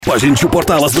Pažinčių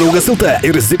portalas Draugas LT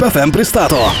ir Zip FM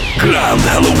pristato Grand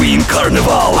Halloween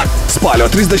Carnival. Spalio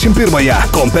 31-ąją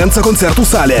Kompensa koncertų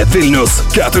salė Vilnius.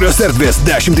 4 erdvės,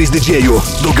 10 didžėjų.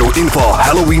 Daugiau info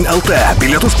Halloween LT.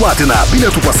 Bilietus platina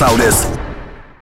Bilietų pasaulis.